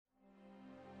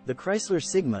The Chrysler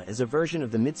Sigma is a version of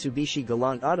the Mitsubishi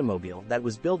Galant automobile that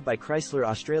was built by Chrysler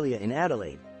Australia in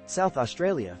Adelaide, South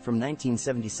Australia from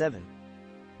 1977.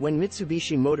 When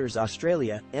Mitsubishi Motors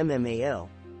Australia, MMAL,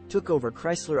 took over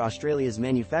Chrysler Australia's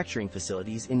manufacturing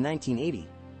facilities in 1980,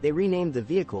 they renamed the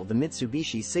vehicle the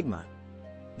Mitsubishi Sigma.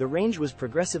 The range was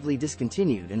progressively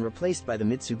discontinued and replaced by the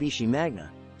Mitsubishi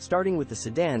Magna, starting with the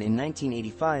sedan in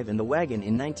 1985 and the wagon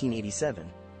in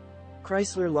 1987.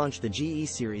 Chrysler launched the GE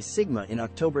Series Sigma in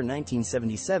October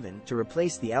 1977 to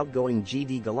replace the outgoing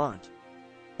GD Galant.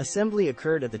 Assembly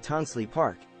occurred at the Tonsley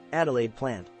Park, Adelaide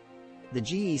plant. The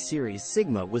GE Series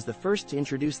Sigma was the first to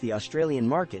introduce the Australian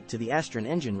market to the Astron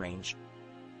engine range.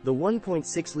 The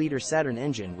 1.6-liter Saturn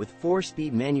engine with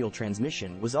 4-speed manual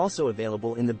transmission was also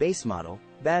available in the base model,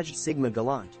 badged Sigma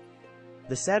Galant.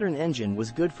 The Saturn engine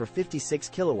was good for 56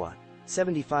 kilowatt,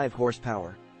 75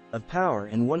 horsepower, of power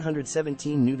and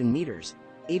 117 Nm,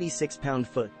 86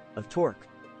 pound-foot, of torque.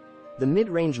 The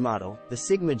mid-range model, the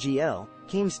Sigma GL,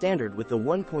 came standard with the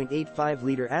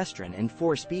 1.85-liter Astron and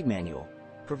 4-speed manual,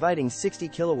 providing 60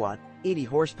 kilowatt, 80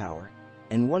 horsepower,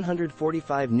 and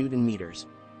 145 Nm,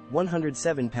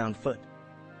 107 pound-foot.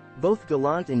 Both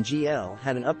Galant and GL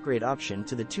had an upgrade option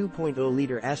to the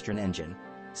 2.0-liter Astron engine,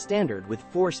 standard with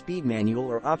 4-speed manual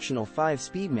or optional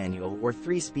 5-speed manual or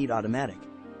 3-speed automatic.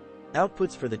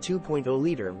 Outputs for the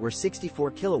 2.0-liter were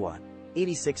 64 kilowatt,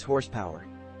 86 horsepower,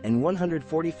 and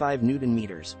 145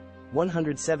 Nm,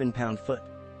 107 pound-foot.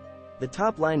 The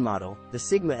top-line model, the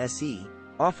Sigma SE,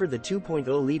 offered the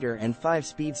 2.0-liter and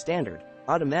 5-speed standard.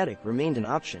 Automatic remained an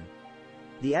option.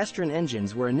 The Astron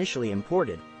engines were initially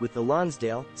imported, with the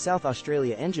Lonsdale, South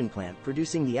Australia engine plant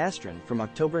producing the Astron from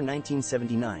October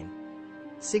 1979.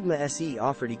 Sigma SE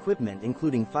offered equipment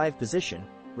including 5-position,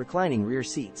 reclining rear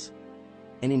seats,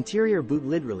 an interior boot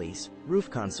lid release, roof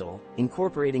console,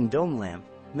 incorporating dome lamp,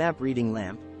 map reading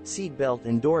lamp, seat belt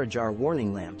and door ajar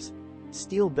warning lamps,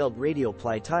 steel belt radial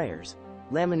ply tires,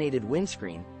 laminated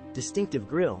windscreen, distinctive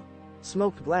grille,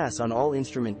 smoked glass on all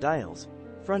instrument dials,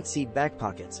 front seat back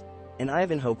pockets, and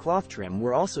Ivanhoe cloth trim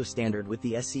were also standard with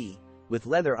the SE, with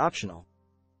leather optional.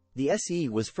 The SE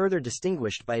was further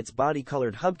distinguished by its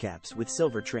body-colored hubcaps with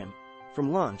silver trim.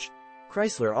 From launch,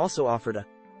 Chrysler also offered a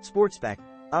sportsback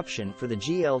option for the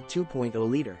GL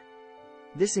 2.0-liter.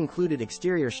 This included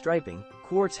exterior striping,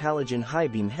 quartz halogen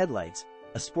high-beam headlights,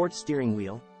 a sports steering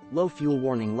wheel, low fuel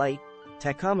warning light,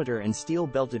 tachometer and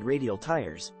steel-belted radial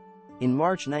tires. In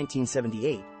March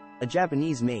 1978, a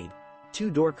Japanese-made,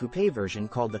 two-door coupe version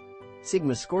called the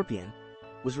Sigma Scorpion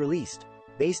was released,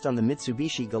 based on the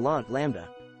Mitsubishi Galant Lambda.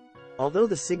 Although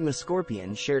the Sigma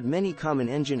Scorpion shared many common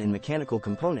engine and mechanical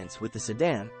components with the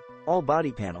sedan, all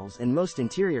body panels and most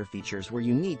interior features were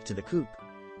unique to the coupe.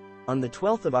 On the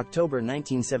 12th of October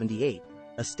 1978,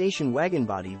 a station wagon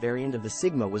body variant of the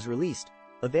Sigma was released,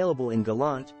 available in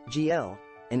Galant, GL,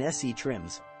 and SE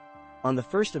trims. On the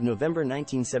 1st of November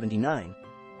 1979,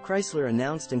 Chrysler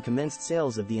announced and commenced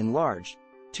sales of the enlarged,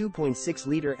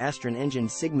 2.6-liter Astron engine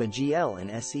Sigma GL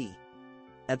and SE.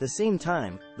 At the same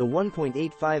time, the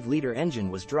 1.85-liter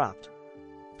engine was dropped.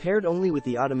 Paired only with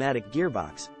the automatic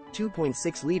gearbox,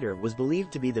 2.6-liter was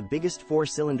believed to be the biggest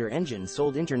 4-cylinder engine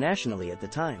sold internationally at the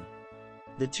time.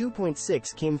 The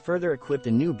 2.6 came further equipped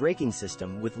a new braking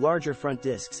system with larger front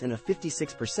discs and a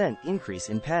 56% increase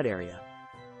in pad area.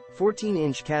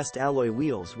 14-inch cast alloy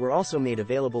wheels were also made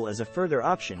available as a further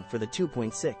option for the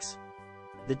 2.6.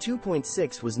 The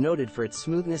 2.6 was noted for its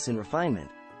smoothness and refinement,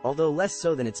 although less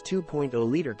so than its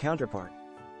 2.0-liter counterpart.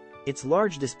 Its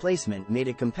large displacement made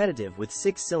it competitive with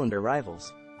 6-cylinder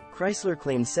rivals. Chrysler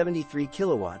claimed 73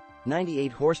 kilowatt,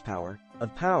 98 horsepower,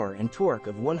 of power and torque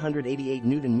of 188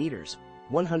 Nm,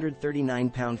 139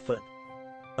 pound-foot.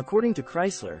 According to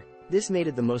Chrysler, this made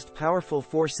it the most powerful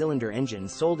 4-cylinder engine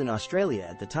sold in Australia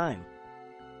at the time.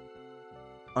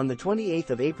 On the 28th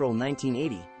of April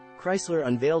 1980, Chrysler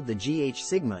unveiled the GH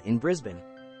Sigma in Brisbane.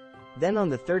 Then on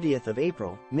the 30th of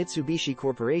April, Mitsubishi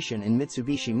Corporation and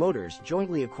Mitsubishi Motors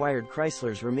jointly acquired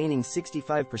Chrysler's remaining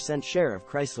 65% share of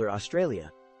Chrysler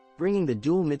Australia, bringing the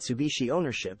dual Mitsubishi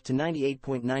ownership to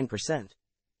 98.9%.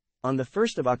 On the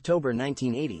 1st of October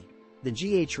 1980, the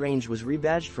GH range was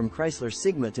rebadged from Chrysler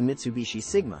Sigma to Mitsubishi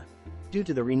Sigma, due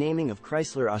to the renaming of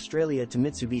Chrysler Australia to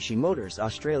Mitsubishi Motors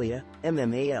Australia,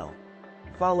 MMAL.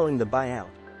 Following the buyout.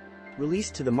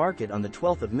 Released to the market on the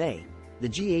 12th of May, the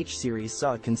GH series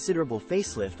saw a considerable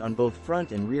facelift on both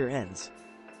front and rear ends.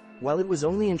 While it was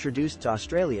only introduced to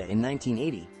Australia in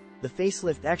 1980, the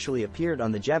facelift actually appeared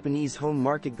on the Japanese home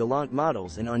market Galant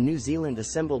models and on New Zealand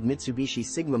assembled Mitsubishi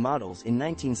Sigma models in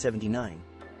 1979.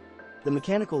 The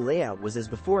mechanical layout was as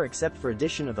before except for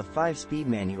addition of a 5-speed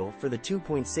manual for the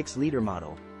 2.6-liter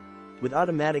model. with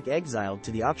automatic exiled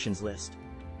to the options list.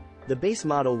 The base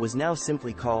model was now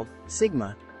simply called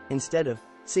Sigma, instead of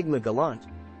Sigma Galant.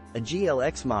 A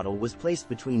GLX model was placed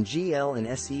between GL and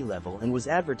SE level and was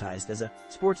advertised as a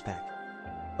sports pack.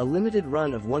 A limited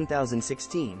run of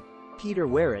 1016 Peter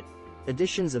Warrett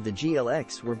editions of the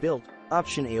GLX were built,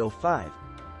 option A05,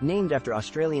 named after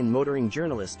Australian motoring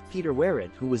journalist Peter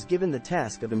Warrett, who was given the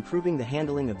task of improving the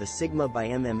handling of the Sigma by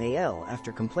MMAL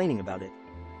after complaining about it.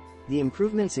 The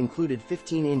improvements included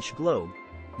 15-inch globe,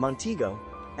 Montego,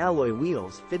 alloy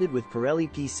wheels fitted with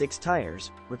Pirelli P6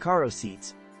 tires, Recaro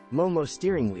seats, Momo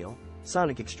steering wheel,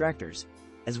 sonic extractors,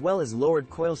 as well as lowered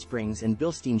coil springs and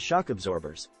Bilstein shock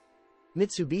absorbers.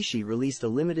 Mitsubishi released a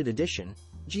limited edition,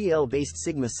 GL-based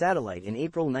Sigma Satellite in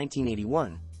April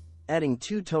 1981, adding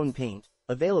two-tone paint,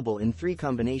 available in 3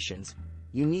 combinations,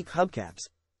 unique hubcaps,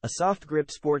 a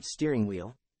soft-grip sports steering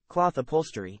wheel, cloth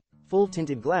upholstery, full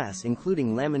tinted glass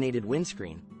including laminated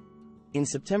windscreen. In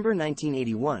September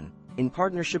 1981, in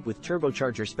partnership with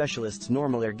turbocharger specialists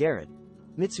Normal Air Garrett,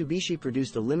 Mitsubishi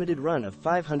produced a limited run of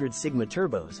 500 Sigma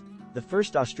turbos, the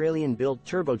first Australian-built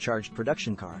turbocharged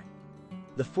production car.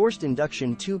 The forced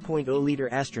induction 2.0-liter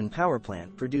Astron power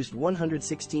plant produced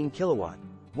 116 kilowatt,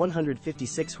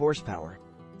 156 horsepower,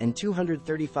 and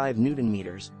 235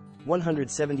 Newton-meters,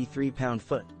 173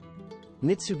 pound-foot.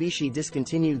 Mitsubishi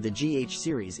discontinued the GH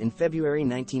series in February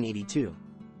 1982.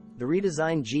 The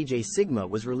redesigned GJ Sigma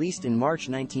was released in March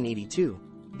 1982,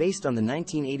 based on the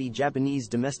 1980 Japanese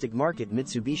domestic market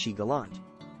Mitsubishi Galant.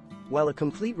 While a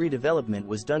complete redevelopment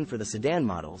was done for the sedan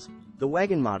models, the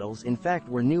wagon models in fact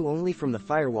were new only from the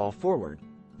firewall forward.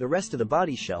 The rest of the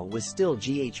body shell was still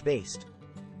GH-based.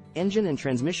 Engine and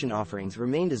transmission offerings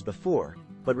remained as before,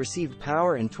 but received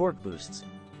power and torque boosts.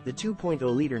 The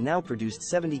 2.0-liter now produced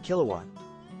 70 kilowatt,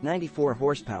 94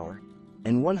 horsepower,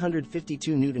 and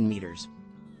 152 Newton-meters,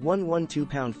 112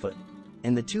 pound-foot,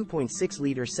 and the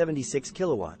 2.6-liter 76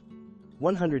 kilowatt,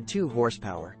 102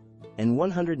 horsepower, and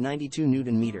 192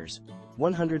 Newton-meters,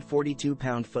 142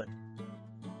 pound-foot.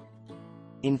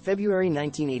 In February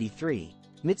 1983,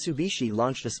 Mitsubishi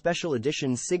launched a special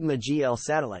edition Sigma GL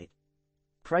Satellite.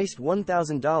 Priced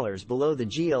 $1,000 below the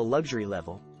GL luxury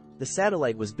level, the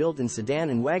Satellite was built in sedan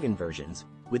and wagon versions,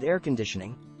 with air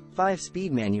conditioning,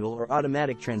 5-speed manual or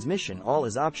automatic transmission all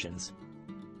as options.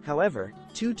 However,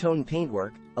 two-tone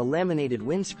paintwork, a laminated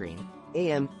windscreen,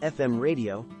 AM/FM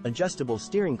radio, adjustable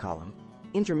steering column,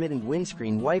 intermittent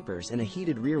windscreen wipers and a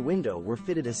heated rear window were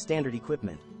fitted as standard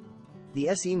equipment. The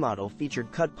SE model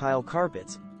featured cut pile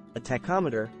carpets, a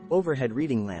tachometer, overhead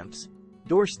reading lamps,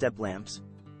 doorstep lamps,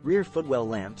 rear footwell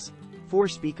lamps,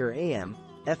 4-speaker AM,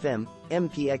 FM,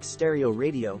 MPX stereo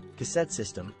radio, cassette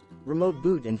system, remote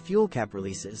boot and fuel cap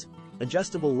releases,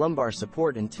 adjustable lumbar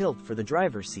support and tilt for the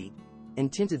driver's seat,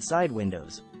 and tinted side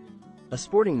windows. A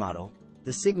sporting model,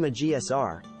 the Sigma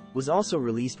GSR, was also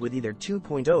released with either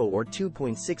 2.0 or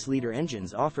 2.6-liter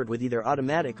engines offered with either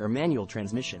automatic or manual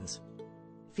transmissions.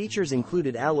 Features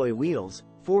included alloy wheels,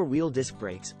 4-wheel disc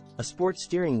brakes, a sports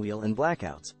steering wheel and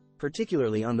blackouts,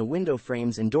 particularly on the window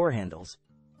frames and door handles.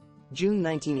 June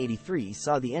 1983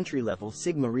 saw the entry-level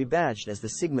Sigma rebadged as the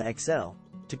Sigma XL,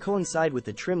 to coincide with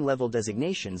the trim level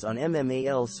designations on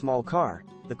MMAL's small car,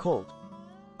 the Colt.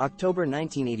 October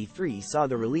 1983 saw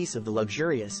the release of the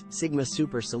luxurious Sigma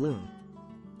Super Saloon.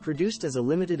 Produced as a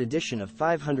limited edition of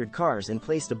 500 cars and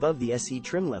placed above the SE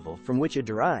trim level from which it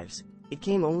derives, it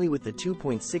came only with the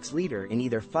 2.6-liter in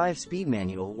either 5-speed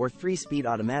manual or 3-speed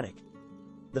automatic.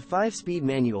 The 5-speed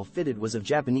manual fitted was of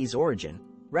Japanese origin,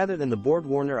 rather than the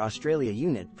BorgWarner Australia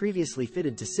unit previously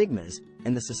fitted to Sigmas,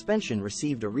 and the suspension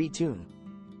received a retune.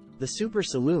 The Super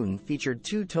Saloon featured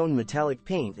two-tone metallic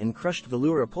paint and crushed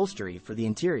velour upholstery for the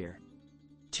interior.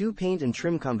 2 paint and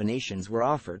trim combinations were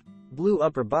offered, blue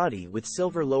upper body with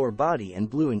silver lower body and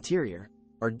blue interior,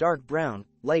 or dark brown,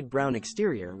 light brown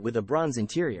exterior with a bronze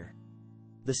interior.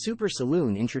 The Super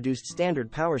Saloon introduced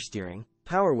standard power steering,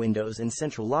 power windows and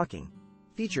central locking,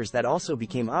 features that also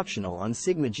became optional on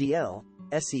Sigma GL,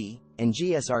 SE, and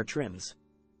GSR trims.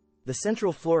 The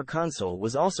central floor console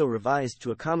was also revised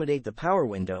to accommodate the power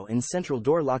window and central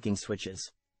door locking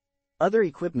switches. Other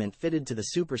equipment fitted to the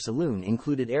Super Saloon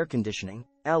included air conditioning,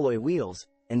 alloy wheels,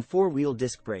 and 4-wheel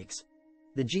disc brakes.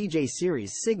 The GJ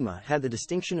Series Sigma had the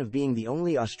distinction of being the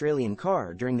only Australian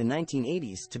car during the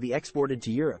 1980s to be exported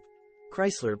to Europe.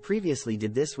 Chrysler previously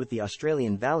did this with the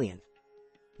Australian Valiant.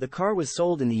 The car was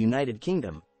sold in the United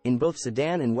Kingdom, in both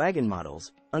sedan and wagon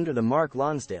models, under the mark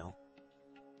Lonsdale.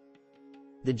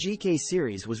 The GK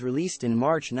series was released in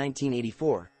March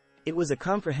 1984. It was a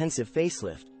comprehensive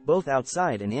facelift, both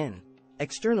outside and in.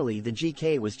 Externally, the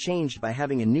GK was changed by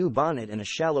having a new bonnet and a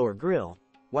shallower grille,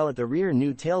 while at the rear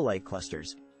new taillight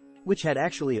clusters, which had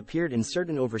actually appeared in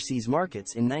certain overseas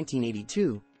markets in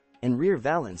 1982, and rear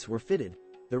valance were fitted,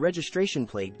 the registration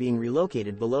plate being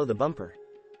relocated below the bumper.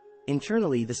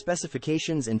 Internally, the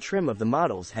specifications and trim of the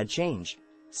models had changed.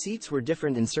 Seats were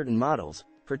different in certain models,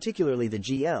 particularly the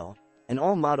GL, and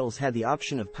all models had the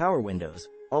option of power windows,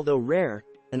 although rare,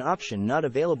 an option not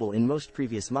available in most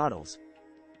previous models.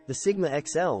 The Sigma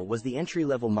XL was the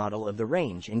entry-level model of the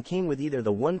range and came with either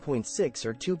the 1.6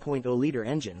 or 2.0-liter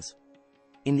engines.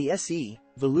 In the SE,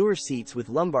 velour seats with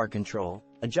lumbar control,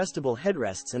 adjustable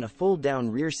headrests and a fold-down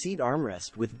rear seat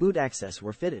armrest with boot access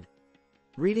were fitted.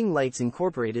 Reading lights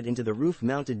incorporated into the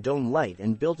roof-mounted dome light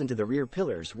and built into the rear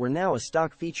pillars were now a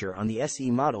stock feature on the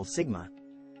SE model Sigma.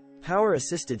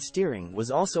 Power-assisted steering was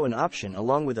also an option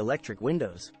along with electric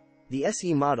windows. The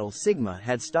SE model Sigma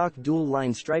had stock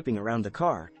dual-line striping around the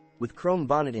car, with chrome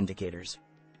bonnet indicators.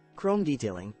 Chrome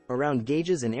detailing, around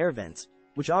gauges and air vents,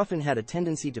 which often had a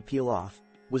tendency to peel off,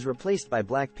 was replaced by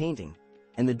black painting,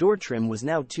 and the door trim was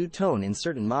now two-tone in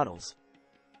certain models.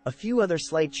 A few other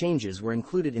slight changes were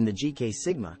included in the GK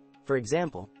Sigma. For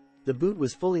example, the boot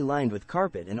was fully lined with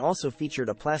carpet and also featured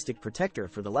a plastic protector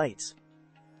for the lights.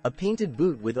 A painted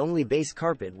boot with only base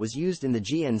carpet was used in the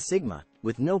GN Sigma,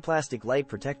 with no plastic light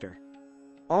protector.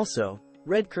 Also,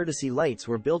 red courtesy lights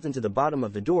were built into the bottom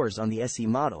of the doors on the SE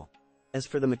model. As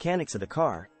for the mechanics of the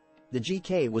car, the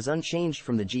GK was unchanged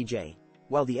from the GJ,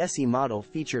 while the SE model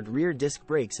featured rear disc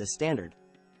brakes as standard.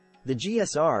 The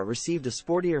GSR received a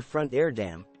sportier front air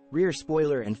dam, rear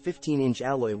spoiler and 15-inch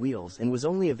alloy wheels and was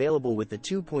only available with the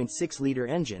 2.6-liter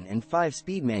engine and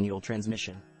 5-speed manual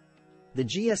transmission. The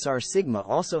GSR Sigma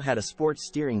also had a sports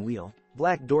steering wheel,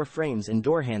 black door frames and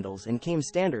door handles and came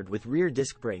standard with rear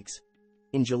disc brakes.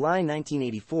 In July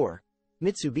 1984,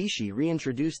 Mitsubishi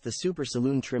reintroduced the Super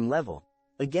Saloon trim level,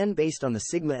 again based on the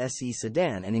Sigma SE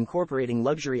sedan and incorporating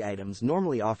luxury items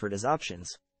normally offered as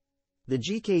options. The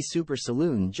GK Super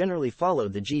Saloon generally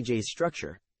followed the GJ's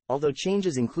structure, although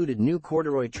changes included new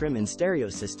corduroy trim and stereo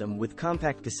system with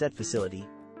compact cassette facility,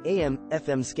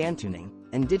 AM/FM scan tuning,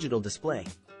 and digital display.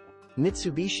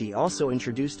 Mitsubishi also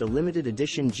introduced a limited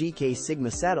edition GK Sigma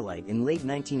Satellite in late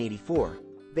 1984,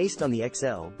 based on the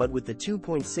XL but with the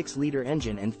 2.6-liter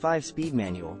engine and 5-speed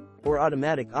manual, or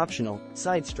automatic optional,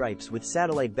 side stripes with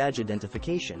satellite badge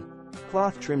identification,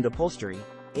 cloth-trimmed upholstery,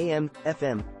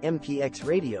 AM/FM, MPX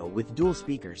radio with dual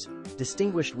speakers,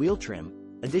 distinguished wheel trim,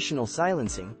 additional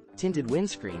silencing, tinted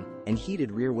windscreen, and heated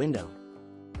rear window.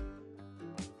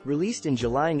 Released in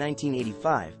July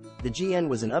 1985, the GN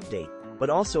was an update, but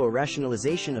also a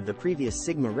rationalization of the previous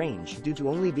Sigma range due to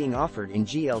only being offered in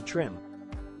GL trim.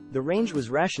 The range was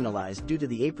rationalized due to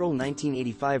the April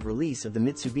 1985 release of the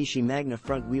Mitsubishi Magna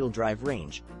front-wheel drive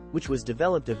range, which was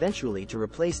developed eventually to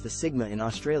replace the Sigma in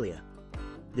Australia.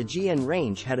 The GN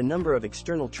range had a number of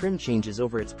external trim changes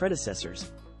over its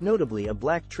predecessors, notably a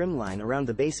black trim line around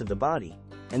the base of the body,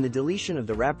 and the deletion of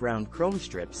the wraparound chrome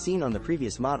strip seen on the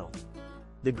previous model.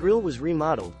 The grille was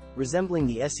remodeled, resembling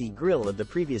the SE grille of the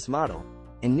previous model,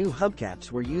 and new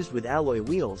hubcaps were used with alloy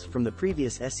wheels from the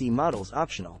previous SE models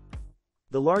optional.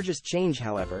 The largest change,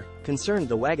 however, concerned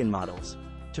the wagon models.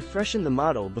 To freshen the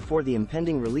model before the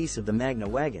impending release of the Magna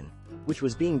wagon, which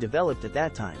was being developed at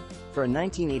that time, for a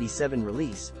 1987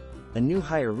 release, a new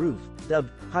higher roof, dubbed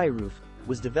High Roof,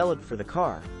 was developed for the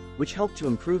car, which helped to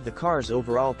improve the car's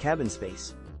overall cabin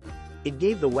space. It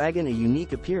gave the wagon a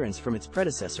unique appearance from its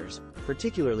predecessors,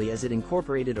 particularly as it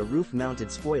incorporated a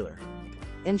roof-mounted spoiler.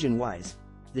 Engine-wise,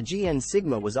 the GN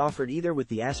Sigma was offered either with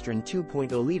the Astron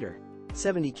 2.0-liter,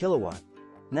 70 kilowatt,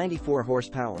 94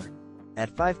 horsepower,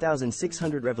 at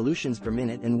 5,600 revolutions per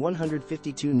minute and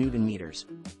 152 Newton-meters,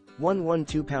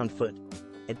 112 pound-foot,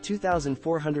 at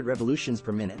 2,400 revolutions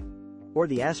per minute, or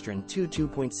the Astron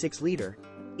 2.6-liter,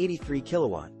 83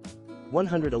 kilowatt,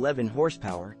 111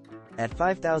 horsepower, at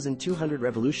 5,200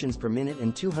 revolutions per minute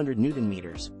and 200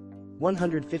 Newton-meters,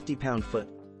 150 pound-foot,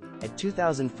 at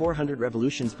 2,400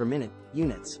 revolutions per minute,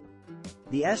 units.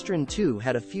 The Astron 2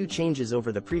 had a few changes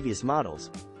over the previous models,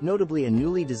 notably a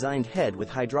newly designed head with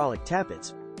hydraulic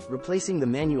tappets, replacing the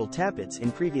manual tappets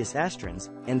in previous Astrons,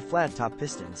 and flat-top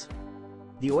pistons.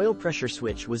 The oil pressure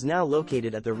switch was now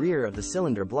located at the rear of the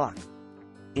cylinder block.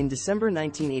 In December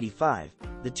 1985,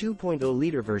 the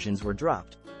 2.0-liter versions were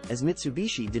dropped, as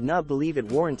Mitsubishi did not believe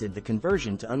it warranted the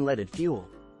conversion to unleaded fuel.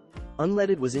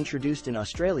 Unleaded was introduced in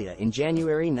Australia in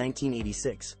January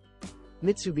 1986.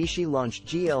 Mitsubishi launched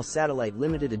GL Satellite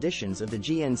limited editions of the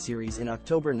GN series in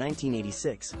October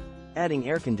 1986, adding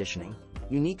air conditioning,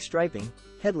 unique striping,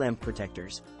 headlamp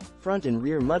protectors, front and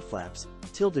rear mud flaps,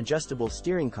 tilt-adjustable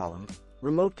steering column,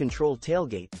 remote control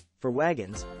tailgate, for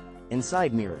wagons, and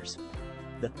side mirrors.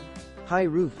 The high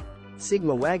roof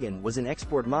Sigma wagon was an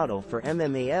export model for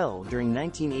MMAL during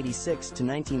 1986 to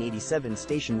 1987.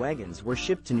 Station wagons were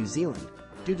shipped to New Zealand,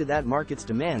 due to that market's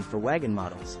demand for wagon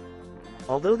models.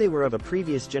 Although they were of a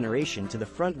previous generation to the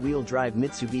front-wheel drive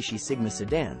Mitsubishi Sigma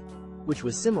sedan, which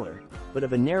was similar, but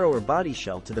of a narrower body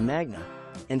shell to the Magna,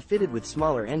 and fitted with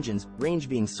smaller engines, range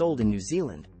being sold in New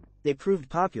Zealand, they proved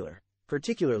popular,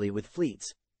 particularly with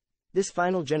fleets. This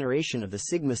final generation of the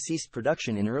Sigma ceased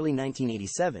production in early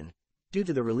 1987, due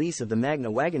to the release of the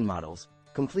Magna wagon models,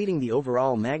 completing the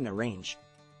overall Magna range.